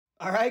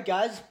All right,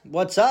 guys,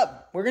 what's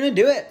up? We're going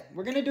to do it.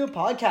 We're going to do a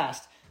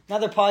podcast.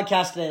 Another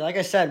podcast today. Like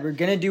I said, we're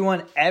going to do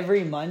one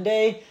every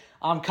Monday.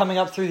 Coming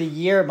up through the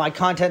year, my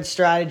content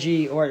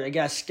strategy, or I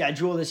guess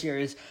schedule this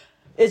year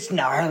it's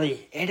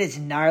gnarly. It is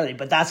gnarly,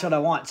 but that's what I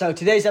want. So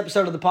today's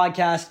episode of the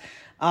podcast,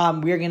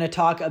 we are going to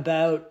talk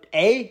about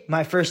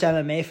my first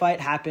MMA fight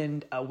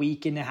happened a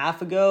week and a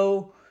half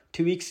ago,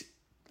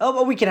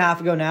 a week and a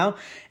half ago now.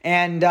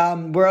 And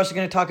we're also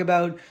going to talk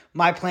about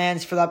my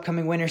plans for the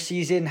upcoming winter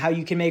season, how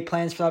you can make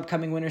plans for the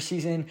upcoming winter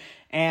season,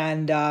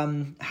 and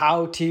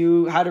how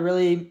to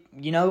really,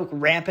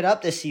 ramp it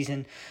up this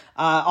season.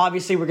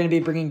 Obviously, we're going to be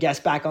bringing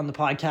guests back on the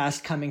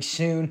podcast coming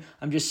soon.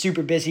 I'm just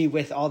super busy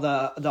with all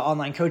the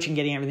online coaching,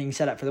 getting everything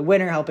set up for the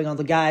winter, helping all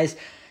the guys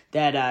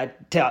that,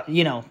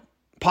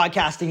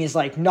 podcasting is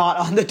like not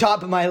on the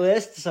top of my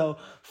list. So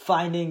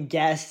finding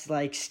guests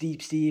like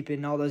Steep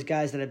and all those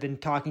guys that I've been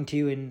talking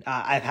to and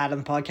I've had on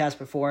the podcast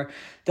before,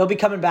 they'll be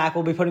coming back.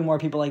 We'll be putting more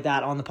people like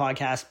that on the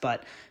podcast,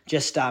 but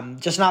just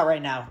not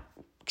right now,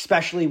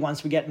 especially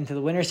once we get into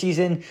the winter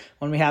season,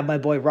 when we have my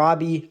boy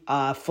Robbie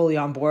fully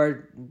on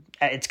board.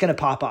 It's going to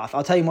pop off.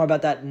 I'll tell you more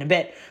about that in a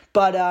bit.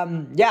 But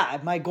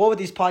my goal with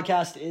these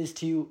podcasts is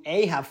to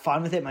have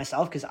fun with it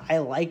myself, because I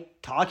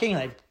like talking.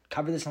 I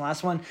covered this in the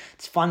last one.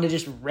 It's fun to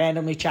just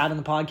randomly chat on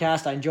the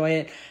podcast. I enjoy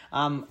it.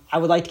 I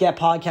would like to get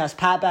podcast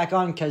Pat back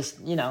on, because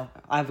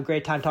I have a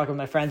great time talking with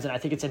my friends, and I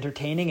think it's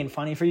entertaining and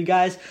funny for you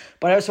guys.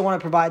 But I also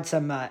want to provide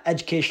some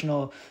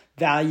educational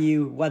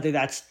value, whether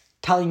that's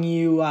telling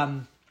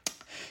you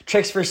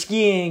tricks for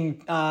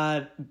skiing,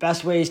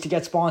 best ways to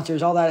get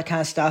sponsors, all that kind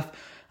of stuff.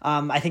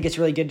 I think it's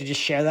really good to just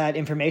share that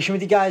information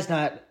with you guys,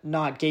 not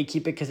gatekeep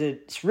it, because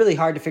it's really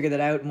hard to figure that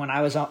out. And when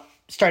I was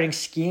starting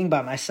skiing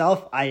by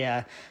myself,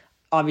 I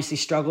obviously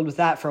struggled with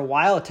that for a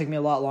while. It took me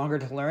a lot longer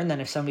to learn than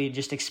if somebody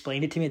just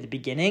explained it to me at the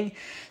beginning.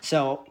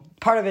 So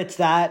part of it's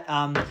that.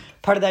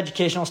 Part of the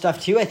educational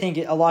stuff too. I think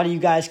a lot of you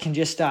guys can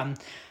just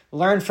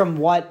learn from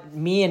what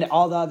me and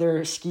all the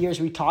other skiers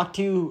we talk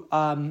to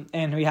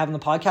and we have on the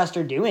podcast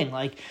are doing.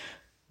 Like,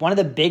 one of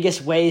the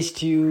biggest ways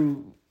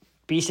to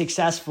be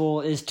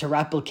successful is to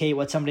replicate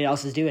what somebody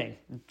else is doing.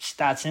 It's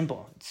that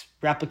simple. It's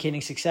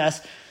replicating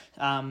success.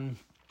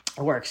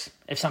 It works.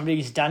 If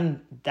somebody's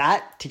done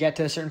that to get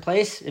to a certain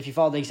place, if you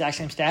follow the exact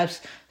same steps,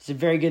 there's a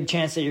very good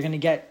chance that you're going to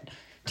get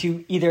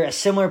to either a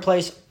similar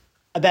place,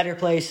 a better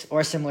place, or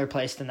a similar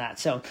place than that.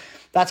 So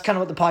that's kind of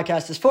what the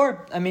podcast is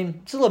for. I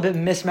mean, it's a little bit of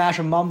mismatch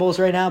of mumbles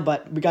right now,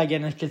 but we got to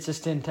get in a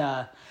consistent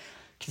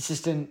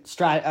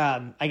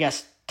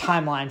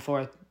timeline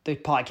for the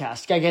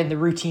podcast. Got to get in the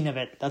routine of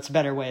it. That's a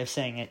better way of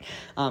saying it.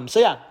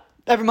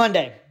 Every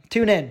Monday,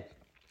 tune in.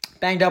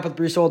 Banged Up with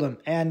Bruce Oldham.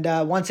 And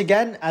once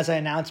again, as I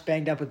announced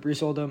Banged Up with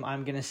Bruce Oldham,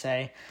 I'm going to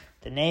say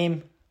the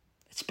name.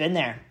 It's been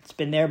there. It's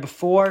been there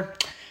before.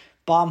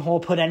 Bombhole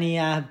put any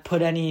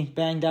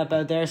Banged Up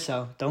out there,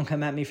 so don't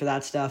come at me for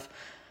that stuff.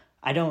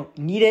 I don't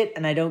need it,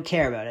 and I don't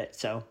care about it.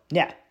 So,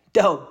 yeah,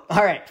 dope.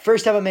 All right,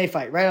 first MMA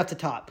fight, right off the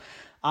top.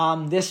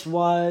 This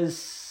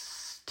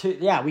was,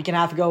 a week and a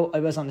half ago. It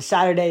was on a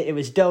Saturday. It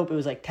was dope. It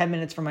was like 10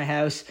 minutes from my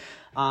house.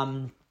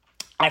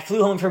 I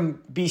flew home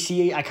from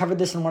BC. I covered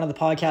this in one of the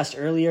podcasts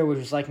earlier, which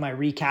was like my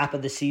recap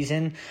of the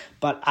season.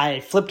 But I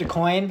flipped a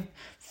coin,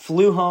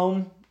 flew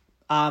home,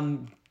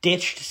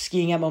 ditched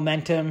skiing at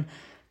Momentum,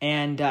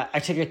 and I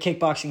took a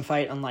kickboxing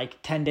fight on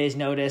like 10 days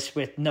notice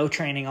with no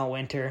training all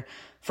winter.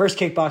 First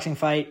kickboxing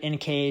fight in a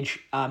cage,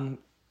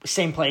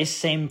 same place,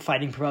 same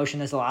fighting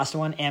promotion as the last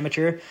one,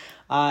 amateur.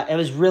 It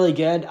was really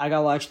good. I got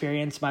a lot of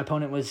experience. My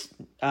opponent was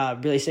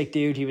really sick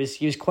dude. He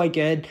was quite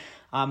good.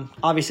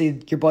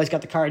 Obviously, your boy's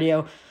got the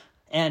cardio.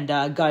 And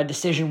got a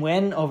decision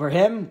win over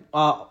him.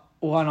 Won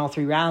all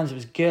 3 rounds. It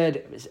was good.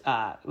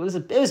 It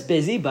was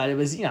busy, but it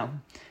was, it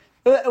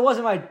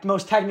wasn't my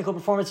most technical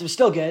performance. It was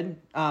still good,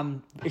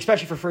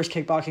 especially for first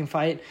kickboxing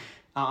fight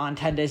on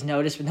 10 days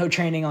notice with no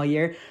training all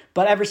year.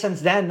 But ever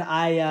since then,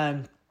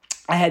 I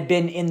had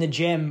been in the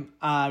gym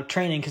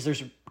training, because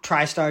there's a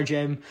TriStar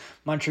Gym,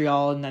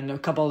 Montreal, and then a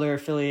couple other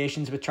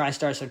affiliations with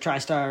TriStar. So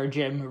TriStar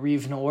Gym,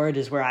 Rive Nord,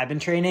 is where I've been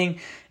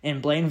training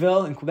in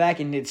Blainville in Quebec,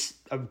 and it's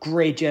a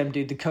great gym,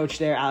 dude. The coach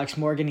there, Alex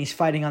Morgan, he's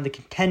fighting on the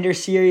Contender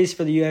Series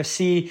for the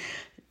UFC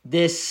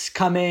this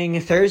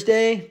coming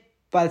Thursday,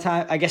 by the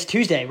time, I guess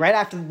Tuesday, right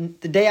after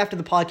the day after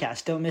the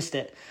podcast. Don't miss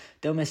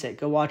it.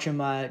 Go watch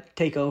him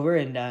take over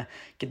and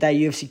get that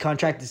UFC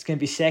contract. It's going to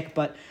be sick.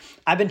 But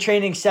I've been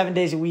training 7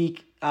 days a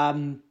week,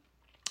 3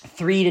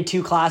 to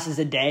 2 classes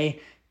a day,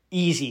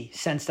 easy,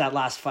 since that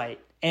last fight.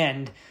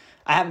 And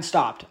I haven't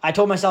stopped. I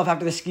told myself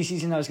after the ski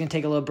season I was going to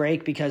take a little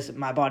break because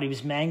my body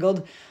was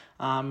mangled.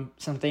 Some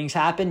things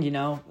happened,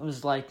 it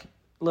was like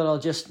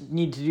just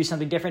need to do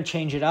something different,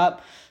 change it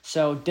up.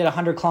 So did a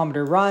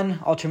 100-kilometer run,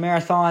 ultra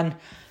marathon,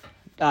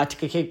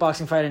 took a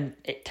kickboxing fight in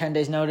 10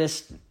 days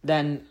notice.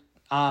 Then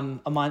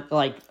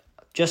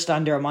just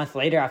under a month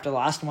later after the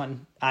last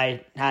one,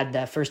 I had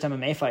the first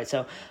MMA fight.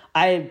 So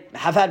I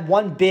have had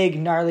one big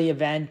gnarly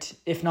event,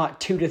 if not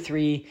 2 to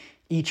 3,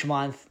 each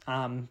month,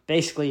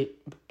 basically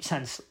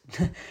since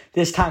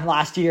this time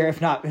last year,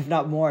 if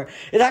not more.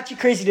 It's actually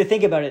crazy to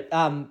think about it.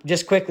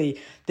 Just quickly,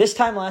 this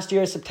time last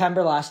year,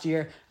 September last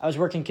year, I was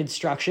working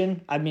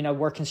construction. I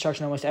work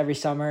construction almost every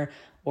summer,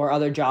 or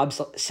other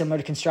jobs similar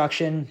to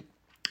construction,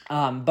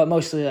 but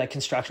mostly like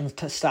construction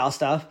style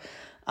stuff.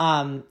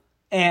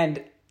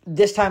 And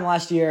this time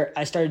last year,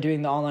 I started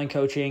doing the online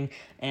coaching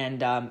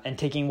and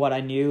taking what I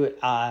knew,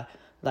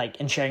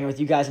 and sharing it with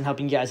you guys and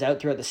helping you guys out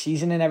throughout the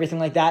season and everything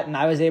like that. And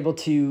I was able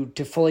to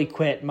fully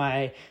quit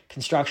my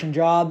construction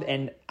job,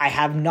 and I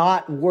have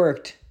not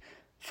worked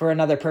for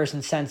another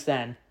person since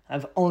then.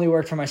 I've only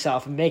worked for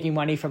myself. I'm making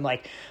money from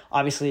like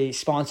obviously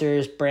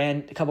sponsors,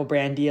 a couple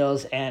brand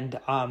deals, and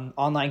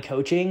online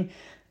coaching.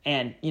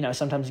 And,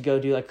 sometimes go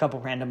do like a couple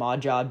random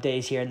odd job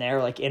days here and there,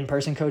 like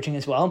in-person coaching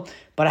as well.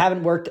 But I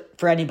haven't worked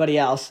for anybody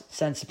else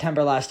since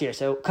September last year.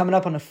 So coming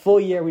up on a full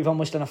year, we've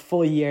almost done a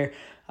full year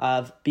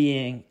of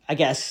being, I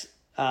guess,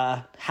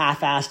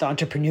 half-assed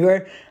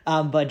entrepreneur,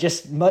 but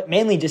just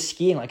mainly just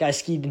skiing. Like I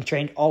skied and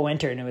trained all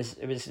winter, and it was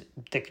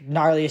the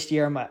gnarliest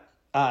year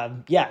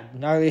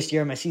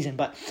of my season.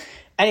 But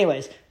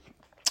anyways,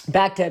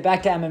 back to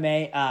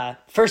MMA.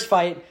 First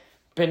fight,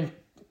 been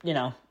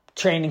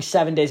training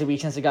 7 days a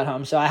week since I got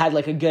home, so I had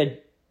like a good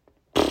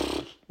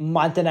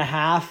month and a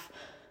half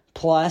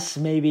plus,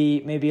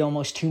 maybe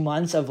almost 2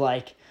 months of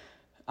like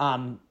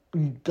training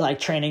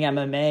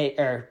MMA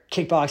or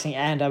kickboxing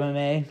and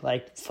MMA,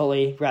 like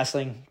fully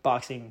wrestling,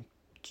 boxing,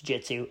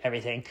 jiu-jitsu,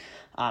 everything.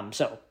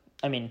 So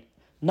I mean,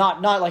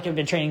 not like I've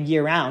been training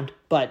year round,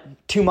 but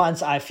 2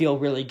 months I feel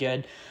really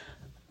good.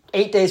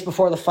 8 days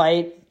before the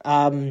fight,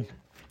 I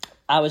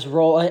was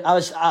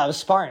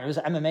sparring. It was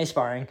MMA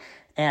sparring,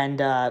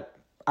 and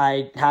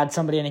I had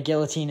somebody in a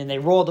guillotine, and they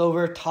rolled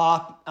over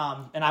top,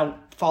 and I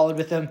followed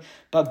with them.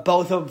 But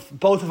both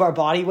of our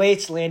body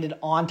weights landed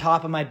on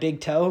top of my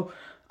big toe,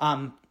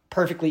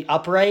 perfectly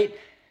upright,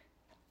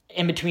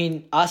 in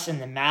between us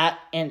and the mat,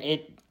 and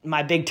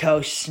my big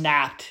toe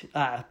snapped,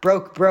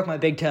 broke my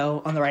big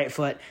toe on the right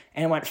foot,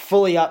 and it went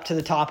fully up to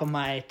the top of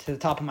my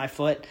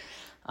foot,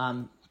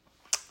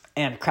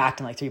 and cracked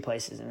in like 3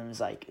 places. And it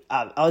was like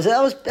I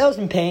was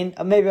in pain.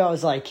 Maybe I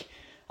was like,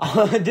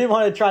 I didn't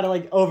want to try to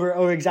like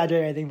over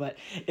exaggerate anything, but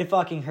it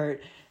fucking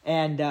hurt.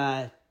 And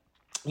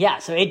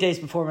so 8 days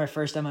before my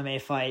first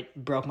MMA fight,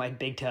 broke my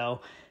big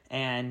toe,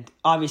 and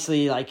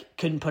obviously like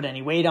couldn't put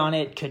any weight on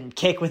it, couldn't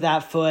kick with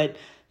that foot,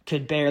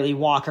 could barely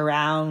walk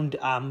around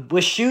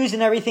with shoes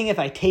and everything. If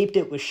I taped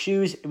it with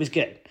shoes, it was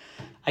good.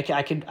 I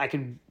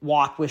could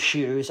walk with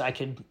shoes. I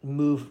could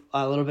move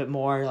a little bit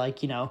more, like,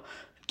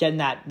 getting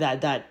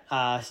that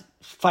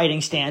fighting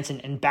stance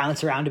and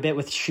bounce around a bit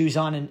with shoes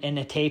on and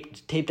a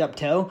taped up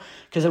toe,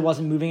 because I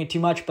wasn't moving it too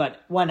much.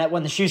 But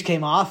when the shoes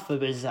came off,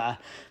 it was a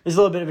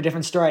little bit of a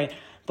different story.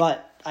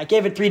 But I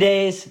gave it 3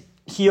 days,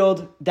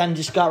 healed, then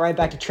just got right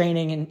back to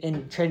training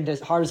and trained as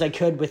hard as I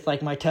could with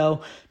like my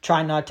toe,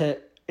 trying not to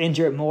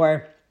injure it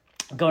more.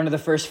 Going to the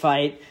first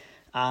fight,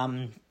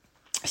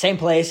 same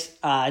place.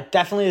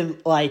 Definitely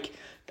like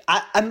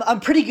I'm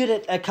pretty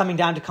good at coming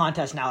down to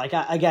contests now. Like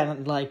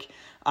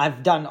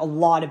I've done a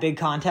lot of big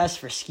contests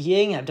for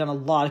skiing. I've done a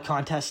lot of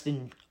contests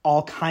in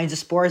all kinds of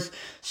sports.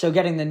 So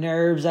getting the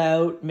nerves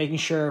out, making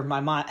sure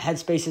my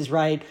headspace is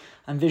right,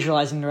 I'm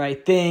visualizing the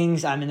right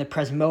things, I'm in the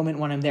present moment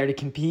when I'm there to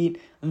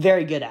compete, I'm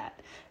very good at.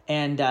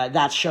 And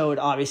that showed,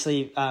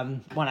 obviously,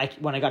 when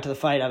I got to the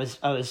fight. I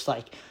was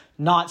like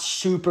not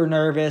super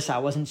nervous. I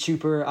wasn't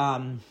super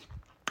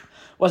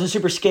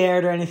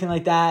scared or anything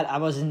like that. I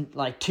wasn't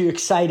like too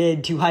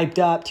excited, too hyped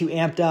up, too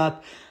amped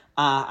up.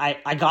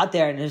 I got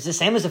there, and it was the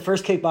same as the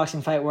first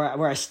kickboxing fight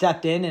where I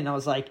stepped in and I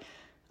was like,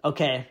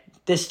 okay,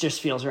 this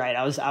just feels right.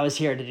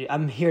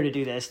 I'm here to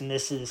do this, and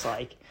this is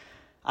like,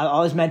 I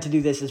was meant to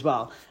do this as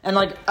well. And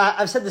like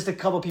I've said this to a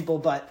couple people,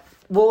 but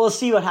we'll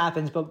see what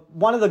happens. But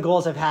one of the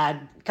goals I've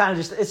had,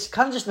 it's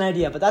kind of just an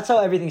idea, but that's how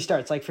everything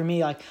starts. Like for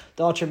me, like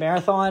the ultra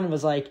marathon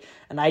was like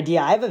an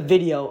idea. I have a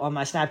video on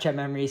my Snapchat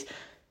memories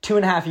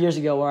 2.5 years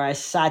ago where I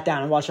sat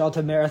down and watched the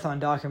ultra marathon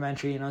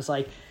documentary, and I was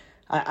like,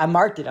 I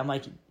marked it. I'm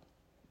like,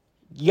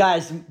 you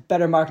guys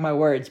better mark my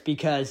words,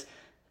 because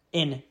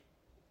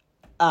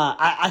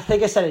I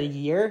think I said a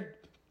year.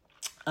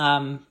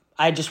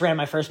 I just ran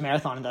my first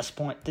marathon at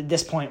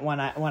this point when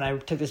I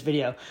took this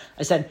video.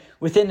 I said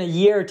within a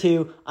year or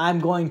two, I'm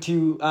going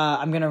to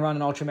run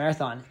an ultra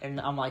marathon, and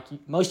I'm like,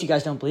 most of you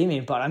guys don't believe me,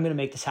 but I'm gonna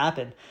make this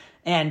happen.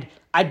 And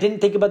I didn't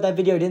think about that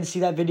video. I didn't see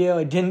that video.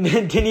 I didn't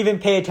even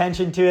pay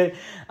attention to it.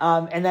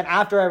 And then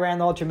after I ran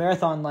the ultra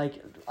marathon,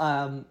 like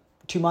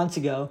 2 months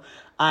ago,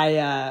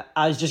 I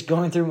was just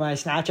going through my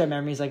Snapchat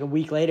memories like a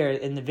week later,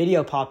 and the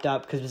video popped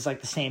up because it was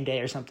like the same day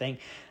or something.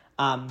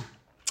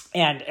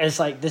 And it's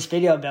like this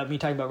video about me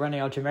talking about running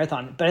ultra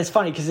marathon. But it's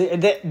funny because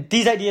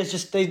these ideas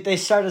just, they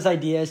start as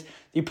ideas.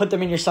 You put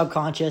them in your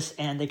subconscious,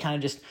 and they kind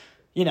of just,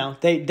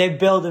 they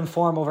build and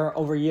form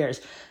over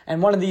years.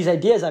 And one of these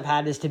ideas I've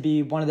had is to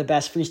be one of the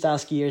best freestyle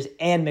skiers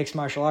and mixed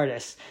martial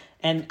artists.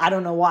 And I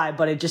don't know why,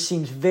 but it just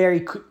seems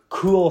very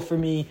cool for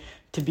me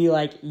to be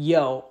like,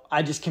 yo,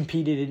 I just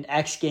competed in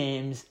X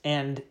Games,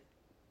 and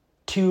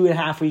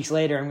 2.5 weeks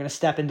later, I'm going to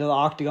step into the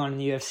octagon in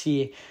the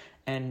UFC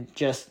and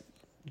just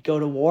go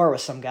to war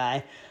with some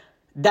guy.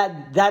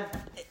 That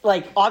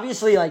like,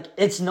 obviously, like,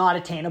 it's not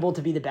attainable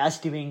to be the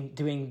best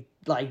doing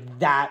like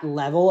that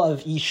level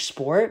of each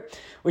sport,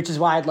 which is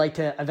why I'd like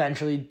to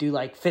eventually do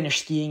like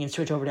finish skiing and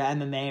switch over to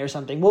MMA or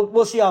something.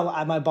 We'll see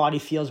how my body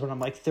feels when I'm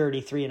like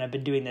 33 and I've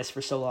been doing this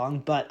for so long.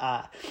 But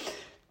I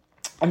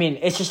mean,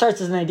 it just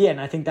starts as an idea,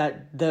 and I think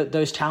that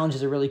those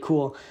challenges are really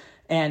cool.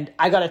 And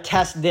I got to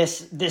test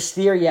this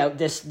theory out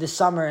this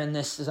summer and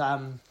this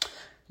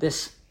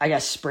I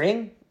guess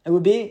spring it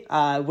would be,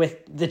 with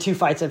the 2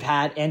 fights I've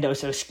had, and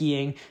also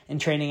skiing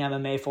and training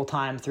MMA full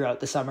time throughout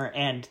the summer,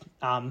 and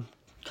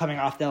coming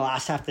off the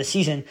last half of the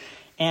season.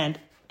 And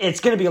it's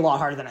going to be a lot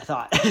harder than I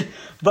thought.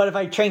 But if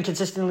I train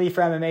consistently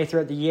for MMA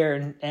throughout the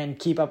year and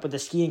keep up with the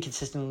skiing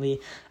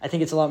consistently, I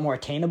think it's a lot more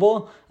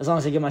attainable as long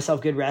as I give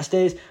myself good rest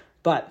days.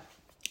 But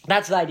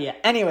that's the idea.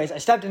 Anyways, I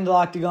stepped into the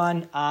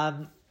octagon.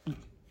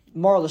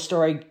 Moral of the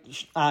story,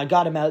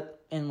 got him out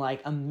in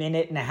like a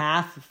minute and a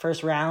half,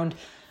 first round.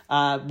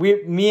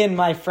 Me and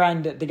my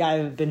friend, the guy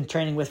I've been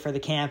training with for the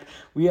camp,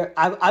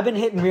 I've been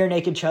hitting rear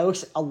naked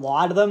chokes, a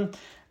lot of them,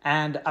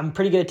 and I'm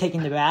pretty good at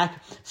taking the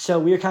back. So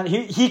we were kind of,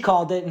 he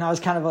called it, and I was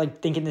kind of like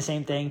thinking the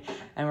same thing.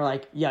 And we're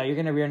like, yeah, you're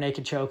going to rear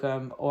naked choke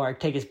him or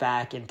take his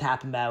back and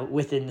tap him out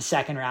within the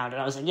second round.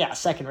 And I was like, yeah,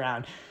 second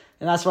round.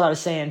 And that's what I was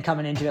saying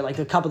coming into it. Like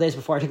a couple days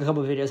before, I took a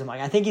couple of videos. I'm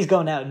like, I think he's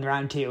going out in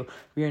round 2,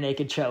 rear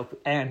naked choke.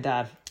 And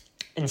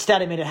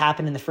instead, I made it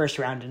happen in the first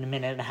round in a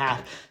minute and a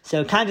half.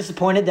 So kind of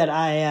disappointed that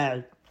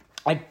I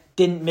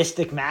didn't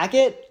Mystic Mac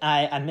it.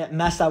 I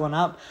messed that one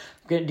up.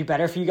 I'm going to do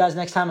better for you guys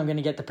next time. I'm going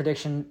to get the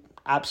prediction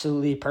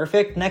absolutely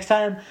perfect next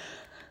time.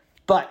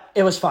 But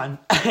it was fun.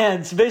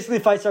 And so basically,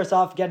 the fight starts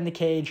off, get in the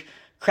cage.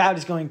 Crowd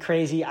is going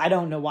crazy. I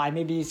don't know why.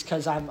 Maybe it's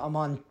because I'm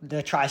on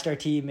the TriStar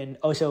team. And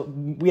also,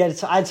 I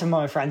had some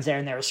of my friends there,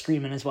 and they were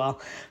screaming as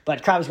well.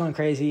 But crowd was going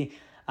crazy.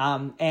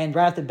 And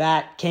right off the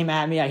bat, came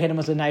at me. I hit him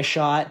with a nice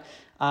shot.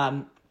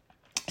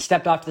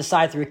 Stepped off to the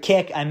side through a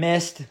kick. I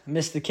missed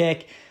the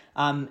kick.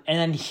 And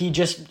then he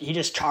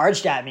just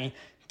charged at me.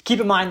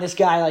 Keep in mind, this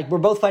guy, like, we're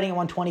both fighting at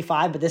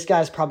 125, but this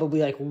guy's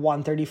probably like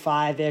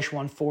 135-ish,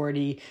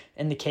 140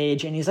 in the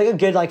cage. And he's like a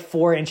good, like,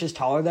 4 inches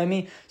taller than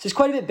me. So he's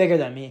quite a bit bigger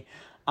than me.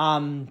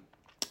 And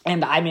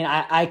I mean,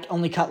 I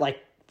only cut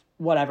like,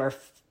 whatever,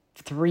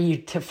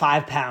 3 to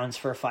 5 pounds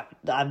for a fight.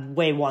 I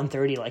weigh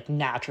 130, like,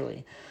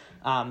 naturally.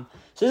 So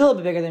he's a little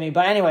bit bigger than me.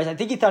 But anyways, I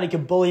think he thought he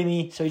could bully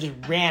me. So he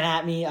just ran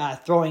at me,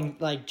 throwing,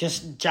 like,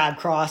 just jab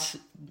cross,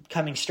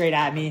 coming straight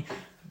at me.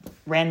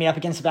 Ran me up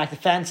against the back of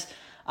the fence.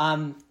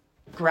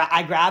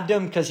 I grabbed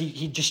him because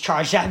he just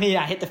charged at me.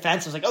 And I hit the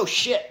fence. I was like, oh,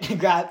 shit.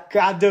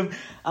 grabbed him.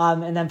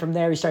 And then from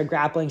there, we started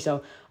grappling.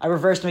 So I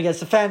reversed him against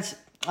the fence.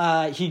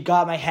 He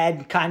got my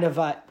head kind of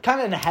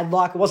in a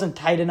headlock. It wasn't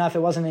tight enough. It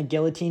wasn't a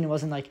guillotine. It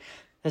wasn't like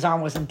his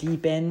arm wasn't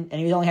deep in.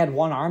 And he only had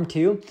one arm,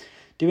 too,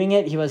 doing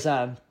it. He was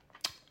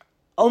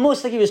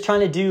almost like he was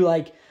trying to do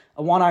like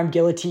a one-arm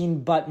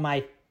guillotine, but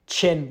my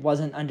chin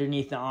wasn't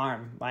underneath the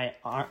arm.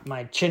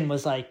 My chin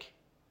was like,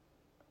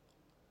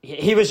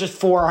 he was just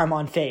forearm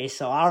on face,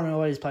 so I don't know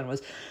what his plan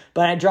was.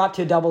 But I dropped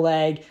to a double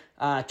leg,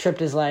 tripped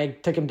his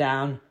leg, took him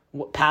down,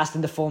 passed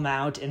into full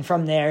mount, and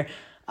from there,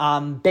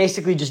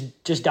 basically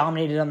just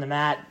dominated on the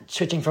mat,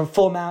 switching from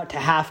full mount to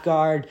half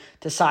guard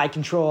to side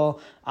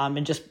control,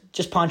 and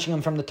just punching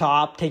him from the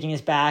top, taking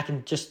his back,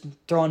 and just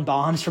throwing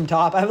bombs from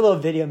top. I have a little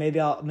video, maybe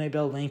I'll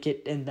link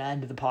it in the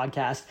end of the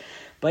podcast.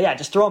 But yeah,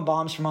 just throwing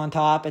bombs from on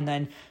top, and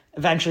then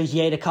eventually he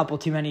ate a couple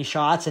too many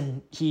shots,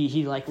 and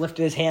he like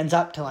lifted his hands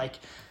up to like.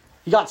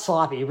 He got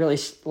sloppy, really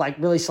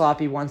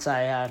sloppy once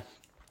I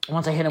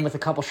hit him with a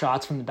couple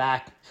shots from the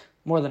back,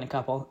 more than a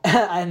couple,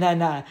 and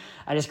then I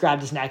just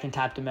grabbed his neck and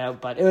tapped him out.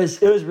 But it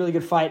was a really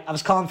good fight. I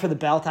was calling for the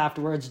belt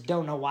afterwards.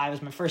 Don't know why. It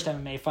was my first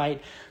MMA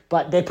fight,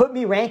 but they put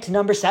me ranked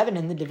number 7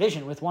 in the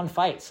division with 1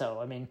 fight. So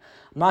I mean,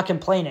 I'm not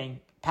complaining.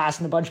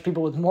 Passing a bunch of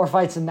people with more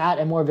fights than that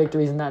and more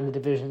victories than that in the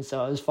division.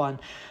 So it was fun.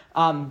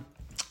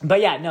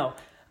 But yeah, no.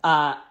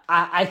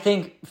 I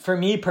think for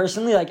me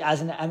personally, like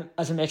as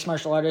a mixed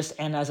martial artist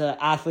and as an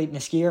athlete and a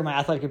skier, my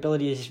athletic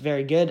ability is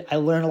very good. I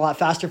learn a lot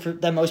faster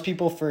than most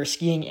people for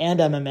skiing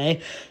and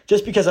MMA,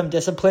 just because I'm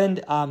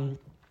disciplined. I'm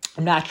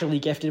naturally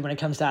gifted when it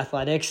comes to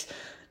athletics,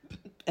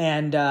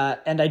 and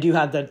I do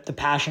have the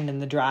passion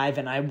and the drive,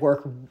 and I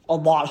work a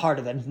lot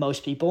harder than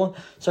most people.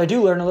 So I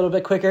do learn a little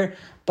bit quicker.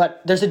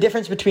 But there's a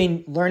difference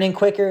between learning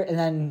quicker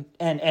and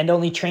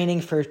only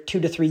training for 2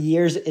 to 3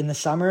 years in the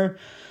summer.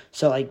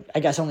 So like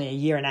I guess only a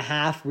year and a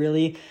half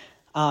really,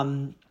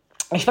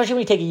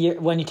 especially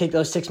when you take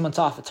those 6 months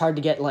off, it's hard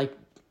to get like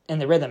in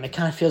the rhythm. It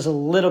kind of feels a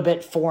little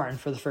bit foreign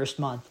for the first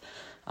month,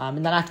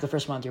 and then after the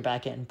first month you're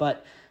back in.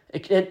 But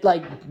it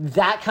like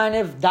that kind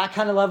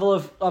of level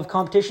of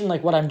competition,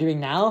 like what I'm doing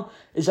now,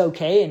 is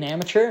okay in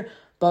amateur.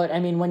 But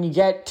I mean, when you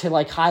get to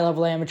like high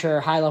level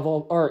amateur, high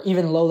level or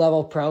even low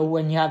level pro,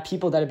 when you have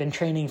people that have been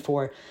training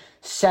for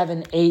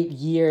 7-8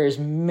 years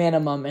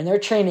minimum, and they're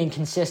training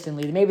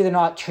consistently. Maybe they're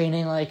not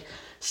training like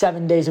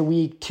 7 days a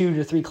week, 2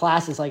 to 3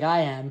 classes like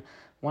I am,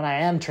 when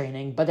I am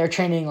training, but they're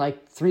training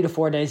like 3 to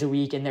 4 days a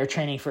week and they're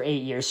training for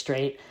 8 years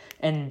straight.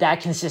 And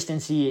that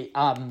consistency,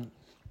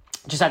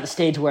 just at the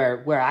stage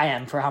where I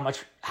am for how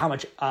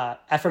much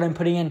effort I'm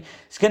putting in,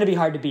 it's going to be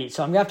hard to beat.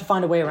 So I'm going to have to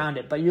find a way around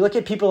it. But you look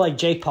at people like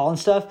Jake Paul and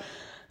stuff,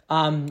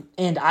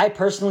 and I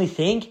personally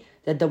think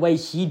that the way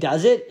he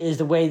does it is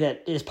the way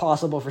that is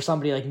possible for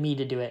somebody like me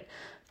to do it.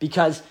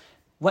 Because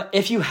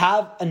if you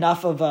have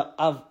enough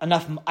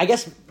I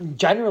guess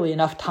generally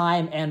enough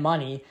time and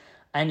money,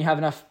 and you have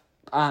enough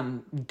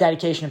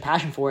dedication and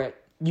passion for it,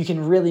 you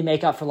can really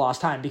make up for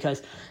lost time.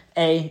 Because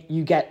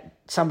you get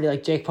somebody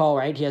like Jake Paul,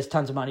 right? He has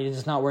tons of money. He's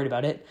just not worried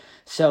about it.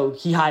 So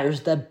he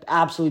hires the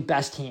absolute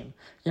best team.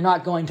 You're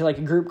not going to like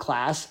a group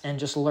class and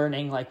just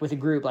learning like with a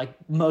group like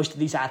most of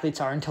these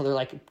athletes are until they're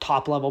like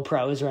top level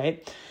pros,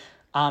 right?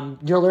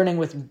 You're learning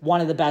with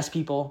one of the best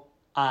people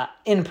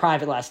in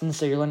private lessons.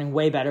 So you're learning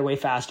way better, way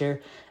faster.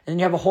 And then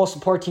you have a whole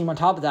support team on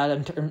top of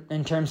that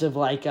in terms of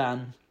like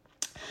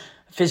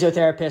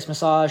physiotherapist,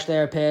 massage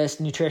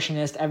therapist,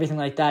 nutritionist, everything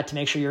like that to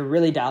make sure you're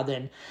really dialed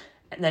in.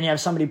 And then you have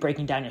somebody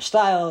breaking down your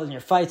style and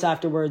your fights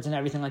afterwards and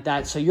everything like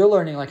that. So you're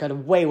learning like at a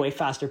way, way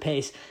faster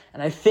pace.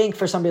 And I think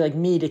for somebody like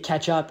me to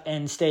catch up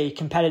and stay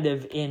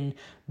competitive in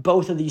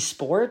both of these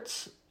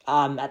sports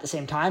at the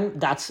same time,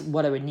 that's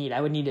what I would need.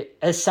 I would need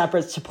a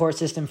separate support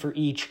system for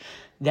each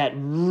that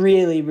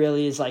really,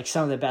 really is like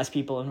some of the best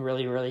people and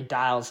really, really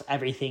dials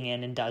everything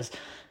in and does.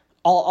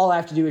 All I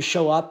have to do is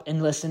show up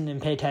and listen and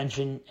pay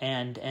attention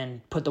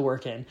and put the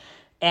work in.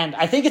 And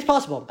I think it's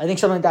possible. I think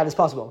something like that is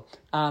possible.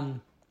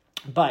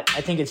 But I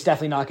think it's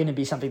definitely not going to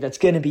be something that's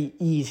going to be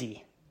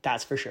easy.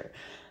 That's for sure.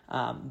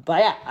 But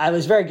yeah, I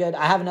was very good.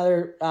 I have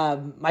another,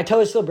 my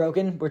toe is still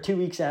broken. We're 2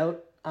 weeks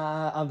out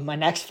of my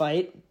next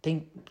fight.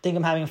 Think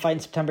I'm having a fight on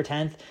September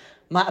 10th.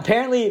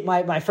 Apparently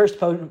my first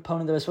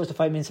opponent that was supposed to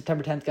fight me on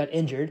September 10th got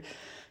injured.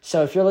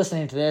 So if you're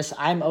listening to this,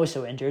 I'm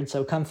also injured.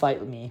 So come fight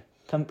with me.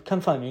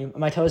 Come fight me.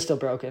 My toe is still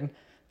broken.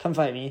 Come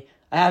fight me.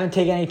 I haven't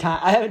taken any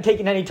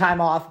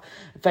time off.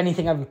 If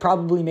anything, I've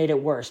probably made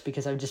it worse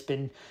because I've just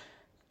been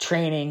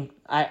training.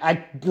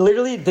 I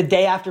literally the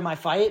day after my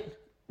fight,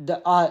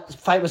 the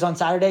fight was on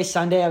Saturday.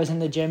 Sunday I was in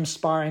the gym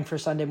sparring for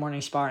Sunday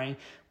morning sparring.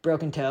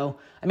 Broken toe.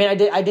 I mean,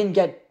 I didn't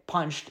get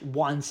punched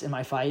once in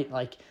my fight.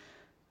 Like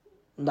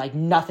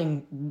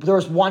nothing. There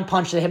was one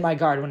punch that hit my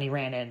guard when he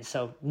ran in,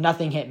 so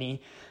nothing hit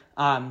me.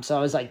 So I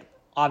was like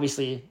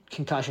obviously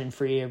concussion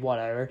free or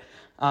whatever.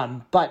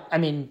 But I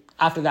mean,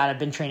 after that I've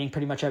been training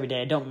pretty much every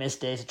day. I don't miss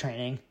days of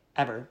training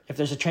ever. If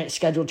there's a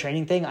scheduled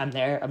training thing, I'm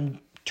there. I'm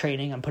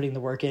training. I'm putting the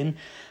work in.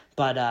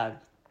 But I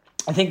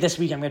think this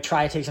week I'm going to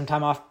try to take some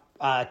time off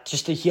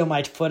just to heal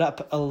my foot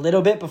up a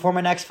little bit before my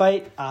next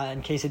fight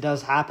in case it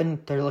does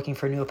happen. They're looking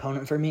for a new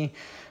opponent for me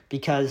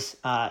because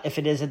if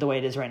it is the way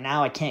it is right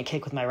now, I can't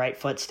kick with my right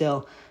foot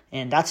still.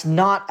 And that's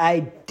not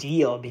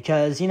ideal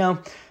because, you know,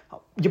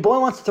 your boy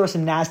wants to throw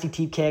some nasty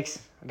teep kicks.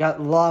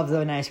 Love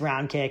the nice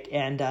round kick.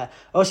 And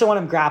also when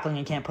I'm grappling,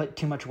 I can't put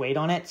too much weight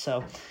on it.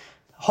 So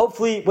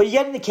hopefully, when you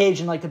get in the cage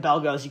and like the bell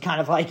goes, you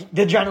kind of like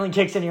the adrenaline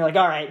kicks in. And you're like,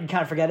 all right, you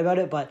kind of forget about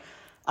it. But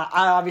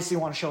I obviously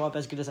want to show up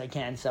as good as I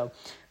can. So,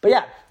 but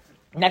yeah,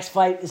 next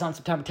fight is on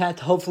September 10th.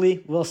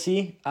 Hopefully, we'll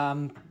see.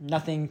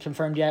 Nothing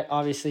confirmed yet,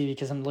 obviously,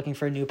 because I'm looking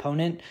for a new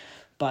opponent.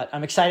 But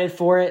I'm excited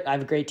for it. I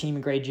have a great team, a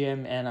great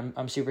gym, and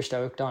I'm super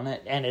stoked on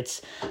it. And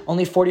it's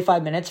only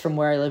 45 minutes from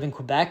where I live in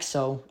Quebec.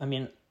 So I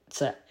mean,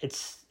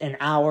 it's an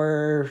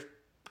hour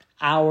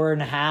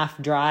and a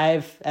half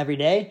drive every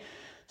day.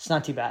 It's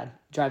not too bad.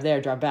 Drive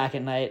there, drive back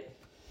at night.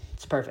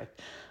 It's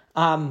perfect.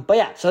 But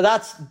yeah, so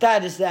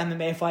that is the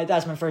MMA fight.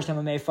 That's my first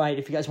MMA fight.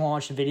 If you guys want to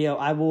watch the video,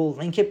 I will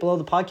link it below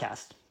the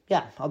podcast.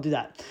 Yeah, I'll do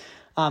that.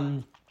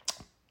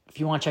 If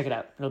you want to check it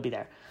out, it'll be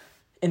there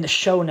in the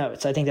show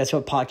notes. I think that's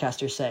what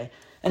podcasters say.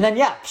 And then,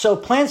 yeah, so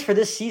plans for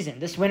this season,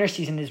 this winter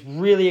season is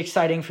really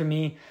exciting for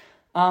me.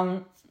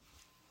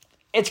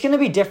 It's going to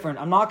be different.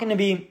 I'm not going to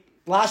be,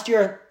 last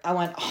year I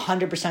went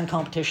 100%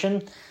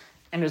 competition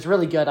and it was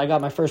really good. I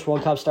got my first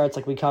World Cup starts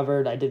like we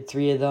covered. I did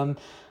 3 of them.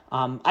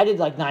 I did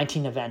like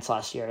 19 events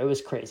last year. It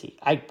was crazy.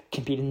 I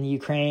competed in the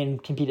Ukraine,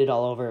 competed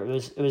all over.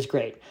 It was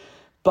great.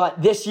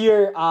 But this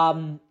year,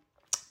 I'm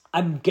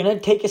going to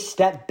take a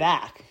step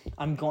back.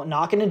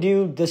 Not going to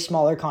do the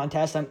smaller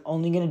contest. I'm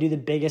only going to do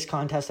the biggest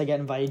contest I get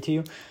invited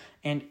to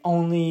and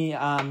only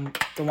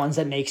the ones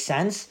that make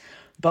sense.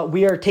 But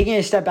we are taking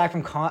a step back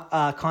from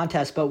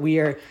contests, but we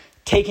are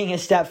taking a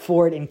step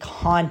forward in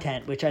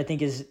content, which I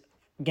think is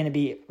going to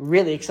be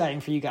really exciting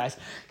for you guys.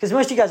 Because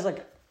most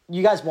of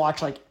you guys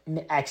watch like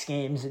X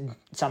Games and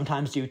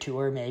sometimes do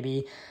tour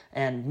maybe,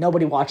 and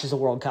nobody watches the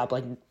World Cup.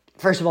 Like,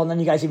 first of all, none of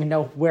you guys even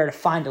know where to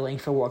find a link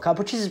for World Cup,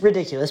 which is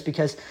ridiculous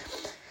because,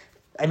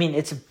 I mean,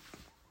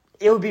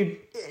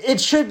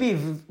 it should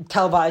be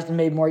televised and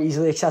made more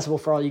easily accessible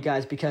for all you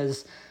guys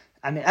because,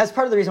 I mean, that's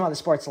part of the reason why the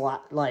sport's a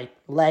lot like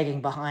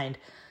lagging behind.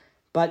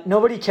 But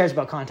nobody cares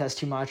about contests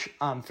too much.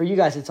 For you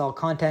guys, it's all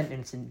content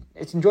and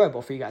it's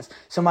enjoyable for you guys.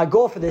 So my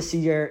goal for this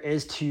year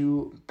is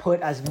to put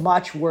as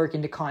much work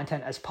into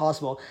content as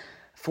possible.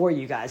 for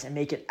you guys and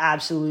make it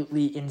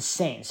absolutely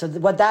insane. So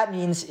what that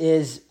means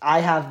is I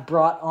have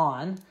brought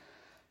on,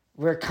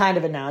 we're kind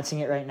of announcing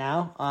it right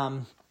now.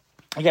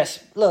 I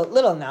guess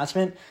little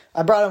announcement.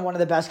 I brought on one of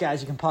the best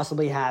guys you can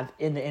possibly have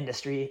in the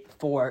industry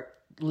for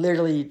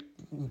literally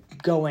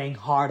going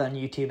hard on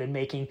YouTube and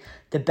making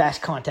the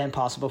best content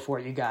possible for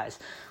you guys.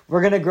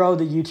 We're going to grow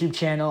the YouTube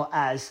channel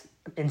as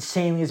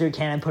insanely as we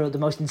can and put out the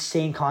most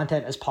insane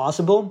content as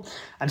possible.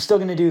 I'm still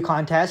going to do a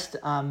contest,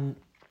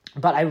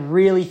 but I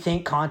really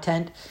think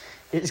content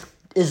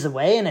is the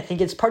way, and I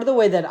think it's part of the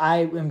way that I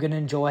am going to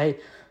enjoy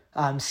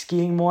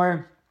skiing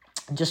more,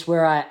 just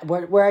where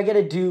I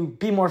get to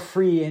be more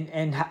free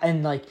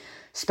and like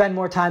spend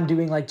more time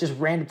doing like just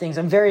random things.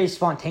 I'm very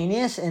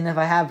spontaneous, and if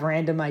I have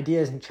random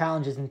ideas and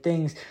challenges and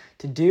things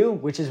to do,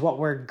 which is what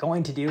we're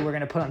going to do, we're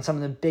going to put on some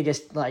of the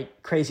biggest,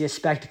 like craziest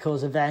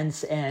spectacles,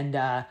 events, and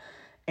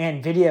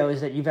videos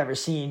that you've ever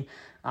seen.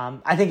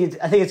 I think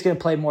it's going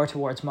to play more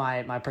towards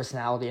my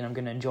personality, and I'm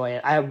going to enjoy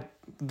it. I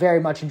very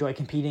much enjoy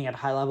competing at a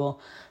high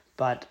level,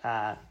 but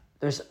I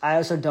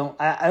also don't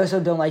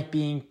like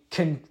being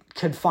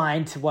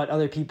confined to what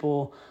other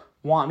people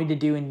want me to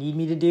do and need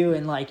me to do.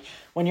 And like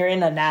when you're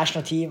in a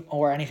national team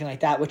or anything like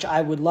that, which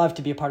I would love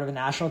to be a part of a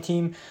national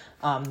team,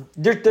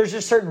 there's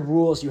just certain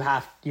rules you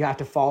have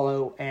to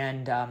follow,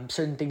 and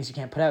certain things you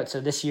can't put out.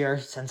 So this year,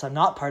 since I'm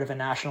not part of a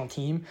national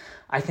team,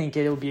 I think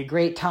it will be a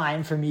great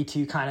time for me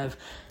to kind of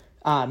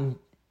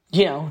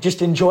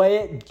just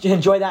enjoy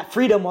that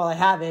freedom while I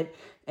have it,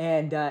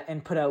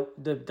 and put out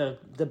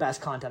the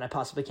best content I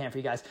possibly can for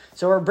you guys.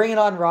 So we're bringing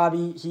on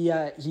Robbie.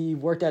 He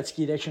worked at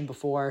Ski Addiction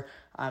before.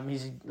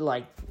 He's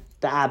like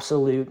the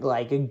absolute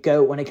like a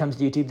goat when it comes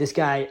to YouTube. This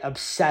guy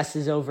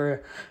obsesses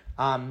over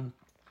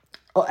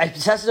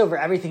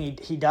everything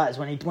he does.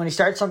 When he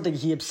starts something,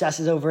 he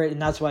obsesses over it,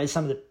 and that's why he's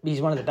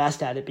one of the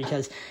best at it,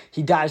 because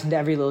he dives into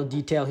every little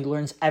detail. He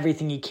learns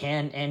everything he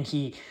can, and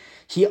he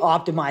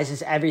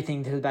optimizes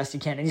everything to the best he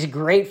can. And he's a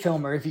great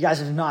filmer. If you guys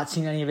have not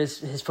seen any of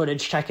his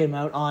footage, check him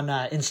out on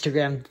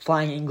Instagram,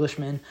 Flying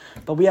Englishman.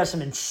 But we have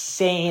some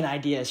insane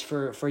ideas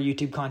for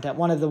YouTube content.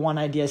 One of the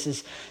ideas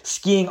is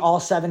skiing all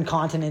 7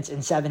 continents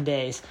in 7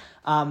 days.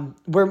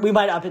 We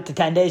might up it to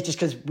 10 days just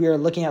because we're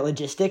looking at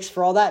logistics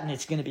for all that, and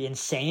it's going to be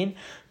insane.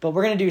 But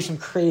we're going to do some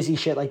crazy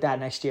shit like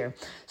that next year.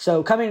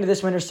 So coming into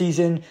this winter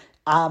season,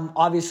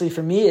 obviously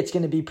for me, it's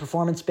going to be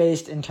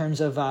performance-based in terms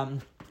of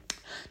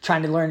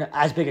trying to learn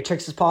as big of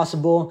tricks as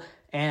possible,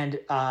 and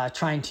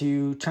trying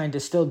to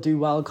still do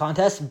well in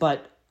contests,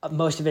 but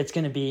most of it's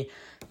going to be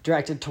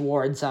directed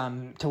towards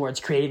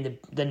creating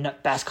the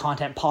best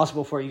content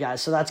possible for you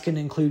guys. So that's going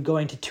to include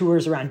going to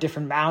tours around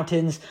different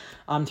mountains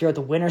throughout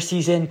the winter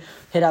season,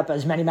 hit up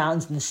as many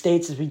mountains in the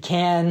States as we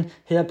can,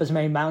 hit up as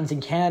many mountains in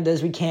Canada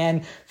as we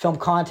can, film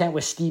content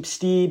with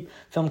Steep,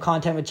 film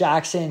content with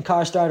Jackson,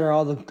 Carstarter,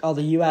 all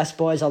the US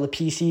boys, all the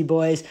PC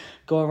boys,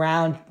 go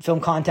around, film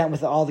content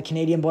with all the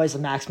Canadian boys,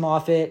 like Max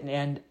Moffat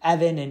and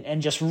Evan,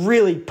 and just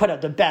really put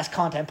out the best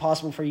content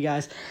possible for you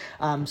guys.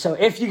 So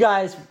if you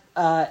guys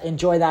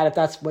enjoy that, if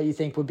that's what you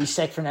think would be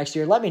sick for next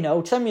year, let me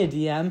know. Send me a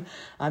DM.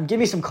 Give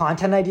me some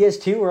content ideas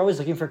too. We're always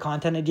looking for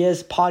content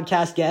ideas.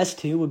 Podcast guests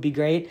too would be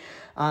great.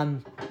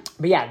 But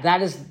yeah,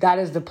 that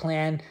is the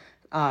plan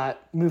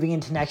moving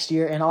into next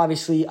year, and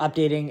obviously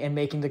updating and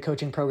making the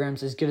coaching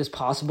programs as good as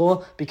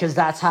possible, because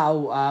that's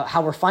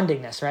how we're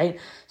funding this, right?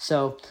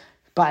 So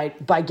by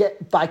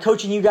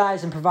coaching you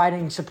guys and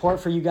providing support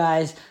for you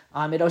guys,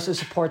 it also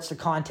supports the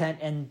content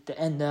and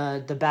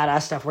the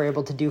badass stuff we're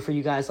able to do for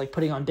you guys, like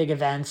putting on big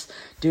events,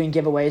 doing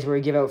giveaways where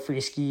we give out free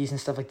skis and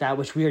stuff like that,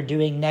 which we are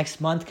doing next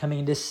month, coming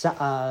into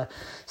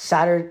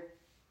Saturday,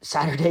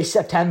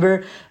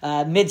 September,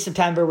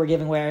 mid-September. We're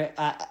giving away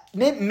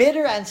mid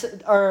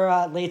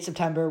or late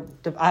September.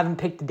 I haven't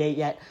picked the date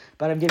yet,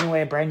 but I'm giving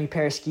away a brand new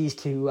pair of skis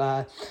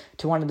to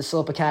one of the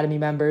Slope Academy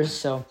members.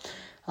 So.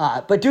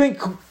 But doing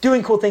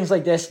cool things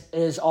like this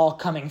is all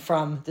coming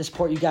from the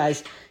support you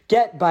guys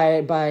get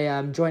by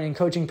joining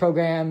coaching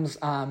programs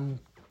and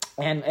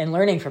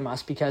learning from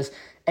us, because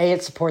A,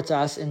 it supports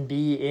us, and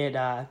B, it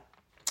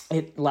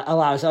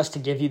allows us to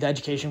give you the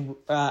education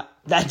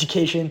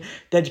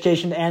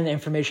and the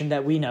information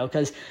that we know.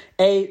 Because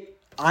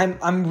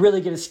I'm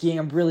really good at skiing.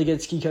 I'm really good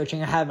at ski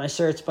coaching. I have my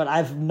certs, but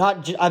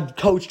I've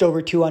coached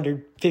over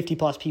 250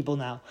 plus people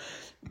now.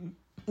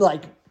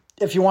 Like,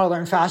 if you want to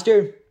learn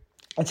faster,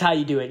 that's how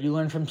you do it. You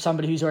learn from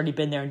somebody who's already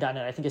been there and done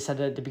it. I think I said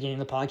it at the beginning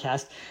of the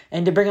podcast.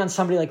 And to bring on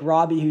somebody like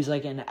Robbie, who's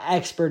like an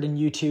expert in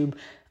YouTube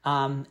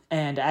and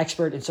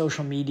expert in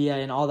social media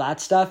and all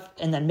that stuff,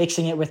 and then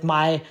mixing it with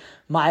my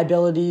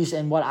abilities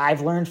and what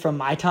I've learned from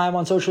my time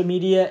on social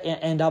media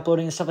and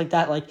uploading and stuff like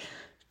that. Like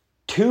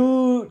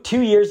two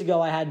years ago,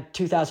 I had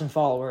 2,000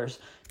 followers.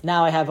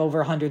 Now I have over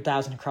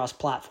 100,000 across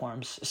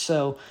platforms.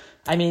 So,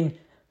 I mean,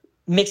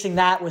 mixing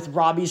that with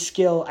Robbie's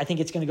skill, I think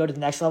it's going to go to the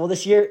next level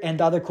this year. And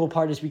the other cool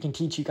part is we can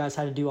teach you guys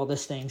how to do all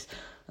these things.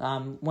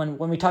 When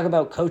we talk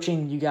about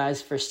coaching you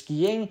guys for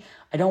skiing,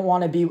 I don't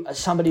want to be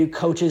somebody who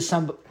coaches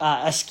a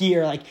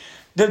skier like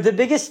The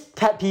biggest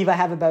pet peeve I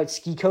have about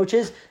ski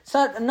coaches, it's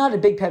not a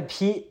big pet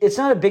peeve. It's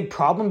not a big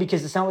problem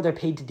because it's not what they're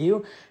paid to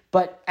do.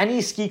 But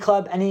any ski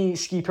club, any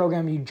ski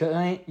program you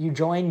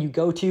join, you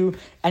go to,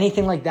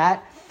 anything like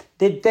that,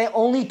 they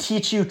only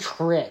teach you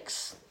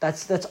tricks.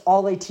 That's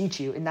all they teach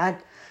you. And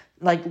that,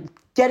 like,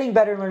 getting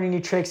better and learning new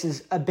tricks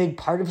is a big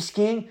part of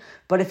skiing.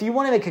 But if you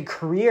want to make a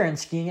career in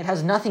skiing, it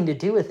has nothing to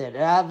do with it.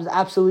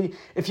 Absolutely.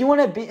 If you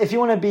want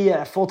to be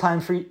a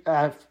full-time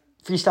freestyle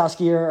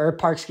skier or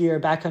park skier or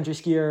backcountry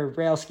skier or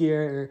rail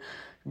skier or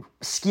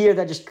skier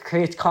that just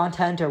creates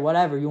content or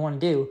whatever you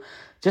want to do,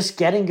 just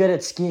getting good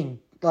at skiing.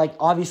 Like,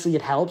 obviously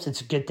it helps.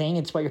 It's a good thing.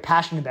 It's what you're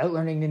passionate about.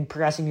 Learning and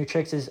progressing new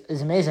tricks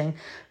is amazing.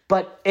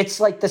 But it's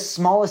like the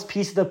smallest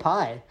piece of the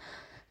pie.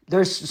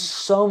 There's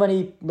so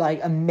many like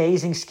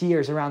amazing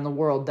skiers around the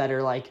world that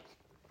are like,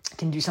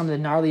 can do some of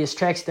the gnarliest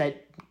tricks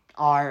that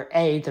are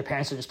A, their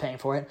parents are just paying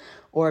for it,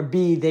 or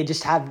B, they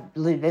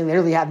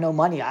literally have no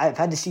money. I've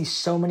had to see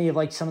so many of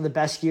like some of the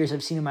best skiers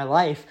I've seen in my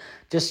life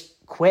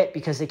just quit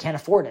because they can't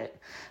afford it.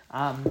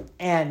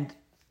 And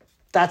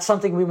that's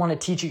something we want to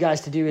teach you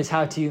guys to do, is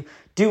how to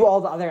do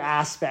all the other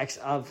aspects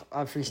of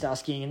freestyle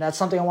skiing. And that's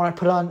something I want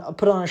to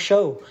put on a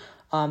show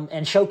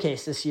and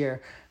showcase this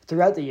year,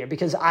 throughout the year,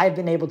 because I've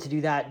been able to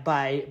do that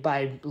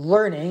by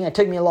learning. It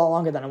took me a lot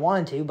longer than I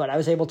wanted to, but I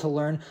was able to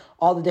learn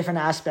all the different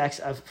aspects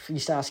of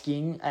freestyle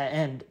skiing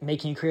and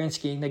making a career in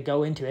skiing that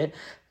go into it,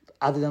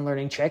 other than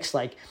learning tricks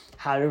like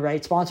how to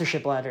write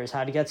sponsorship letters,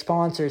 how to get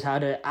sponsors, how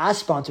to ask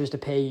sponsors to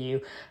pay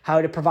you,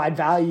 how to provide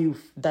value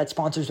that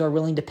sponsors are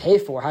willing to pay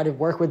for, how to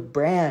work with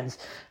brands,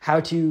 how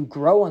to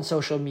grow on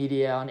social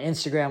media, on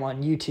Instagram,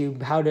 on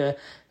YouTube, how to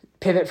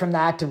pivot from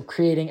that to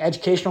creating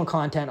educational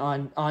content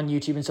on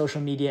YouTube and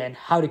social media, and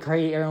how to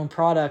create your own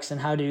products,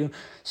 and how to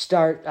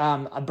start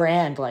a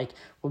brand like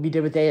what we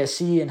did with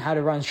ASC, and how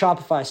to run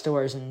Shopify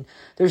stores. And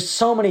there's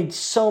so many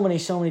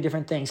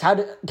different things. How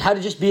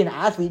to just be an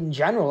athlete in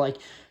general. Like,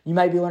 you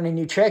might be learning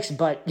new tricks,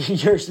 but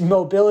your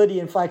mobility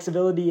and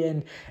flexibility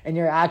and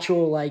your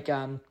actual like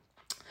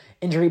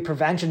injury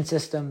prevention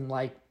system,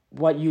 like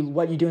what you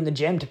do in the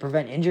gym to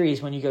prevent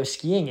injuries when you go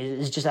skiing,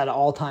 is just at an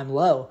all-time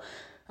low.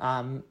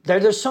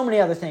 There's so many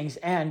other things,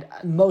 and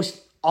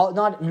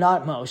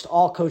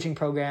all coaching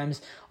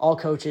programs, all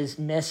coaches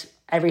miss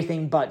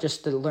everything but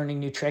just the learning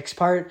new tricks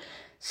part.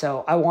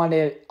 So I want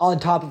to, on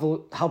top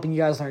of helping you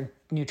guys learn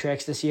new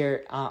tricks this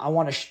year, I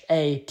want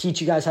to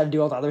teach you guys how to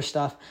do all the other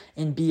stuff,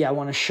 and B, I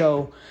want to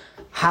show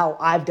how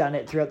I've done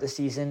it throughout the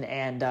season,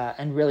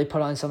 and really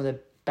put on some of the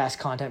best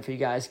content for you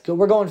guys.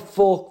 We're going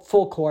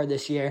full core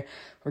this year.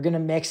 We're going to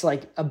mix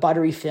like a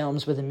Buttery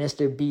Films with a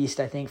Mr. Beast,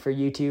 I think, for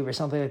YouTube or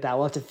something like that.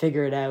 We'll have to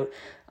figure it out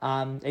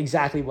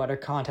exactly what our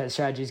content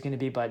strategy is going to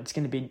be, but it's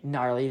going to be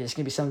gnarly. It's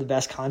going to be some of the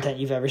best content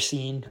you've ever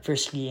seen for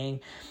skiing.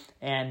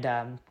 And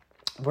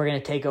we're going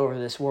to take over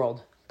this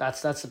world.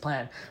 That's the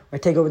plan. We're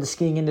going to take over the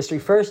skiing industry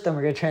first, then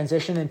we're going to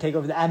transition and take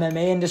over the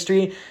MMA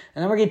industry,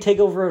 and then we're going to take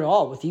over it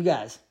all with you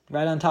guys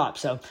right on top.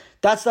 So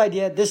that's the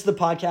idea. This is the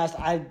podcast.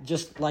 I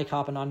just like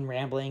hopping on and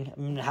rambling.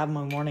 I'm going to have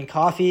my morning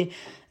coffee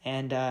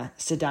and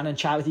sit down and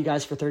chat with you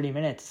guys for 30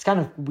 minutes. It's kind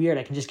of weird.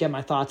 I can just get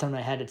my thoughts on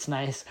my head. It's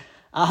nice.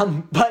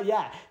 But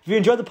yeah, if you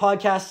enjoyed the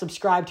podcast,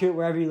 subscribe to it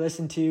wherever you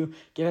listen to.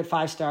 Give it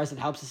 5 stars. It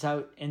helps us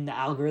out in the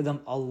algorithm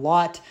a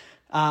lot.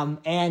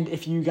 And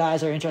if you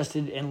guys are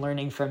interested in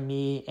learning from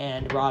me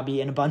and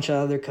Robbie and a bunch of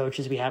other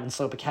coaches we have in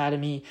Slope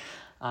Academy,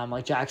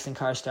 like Jackson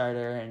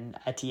Carstarter and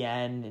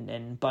Etienne and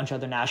a bunch of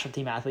other national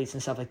team athletes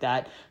and stuff like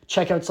that,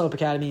 check out Slope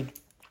Academy.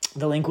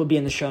 The link will be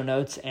in the show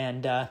notes.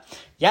 And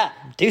yeah,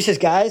 deuces,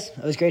 guys.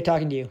 It was great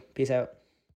talking to you. Peace out.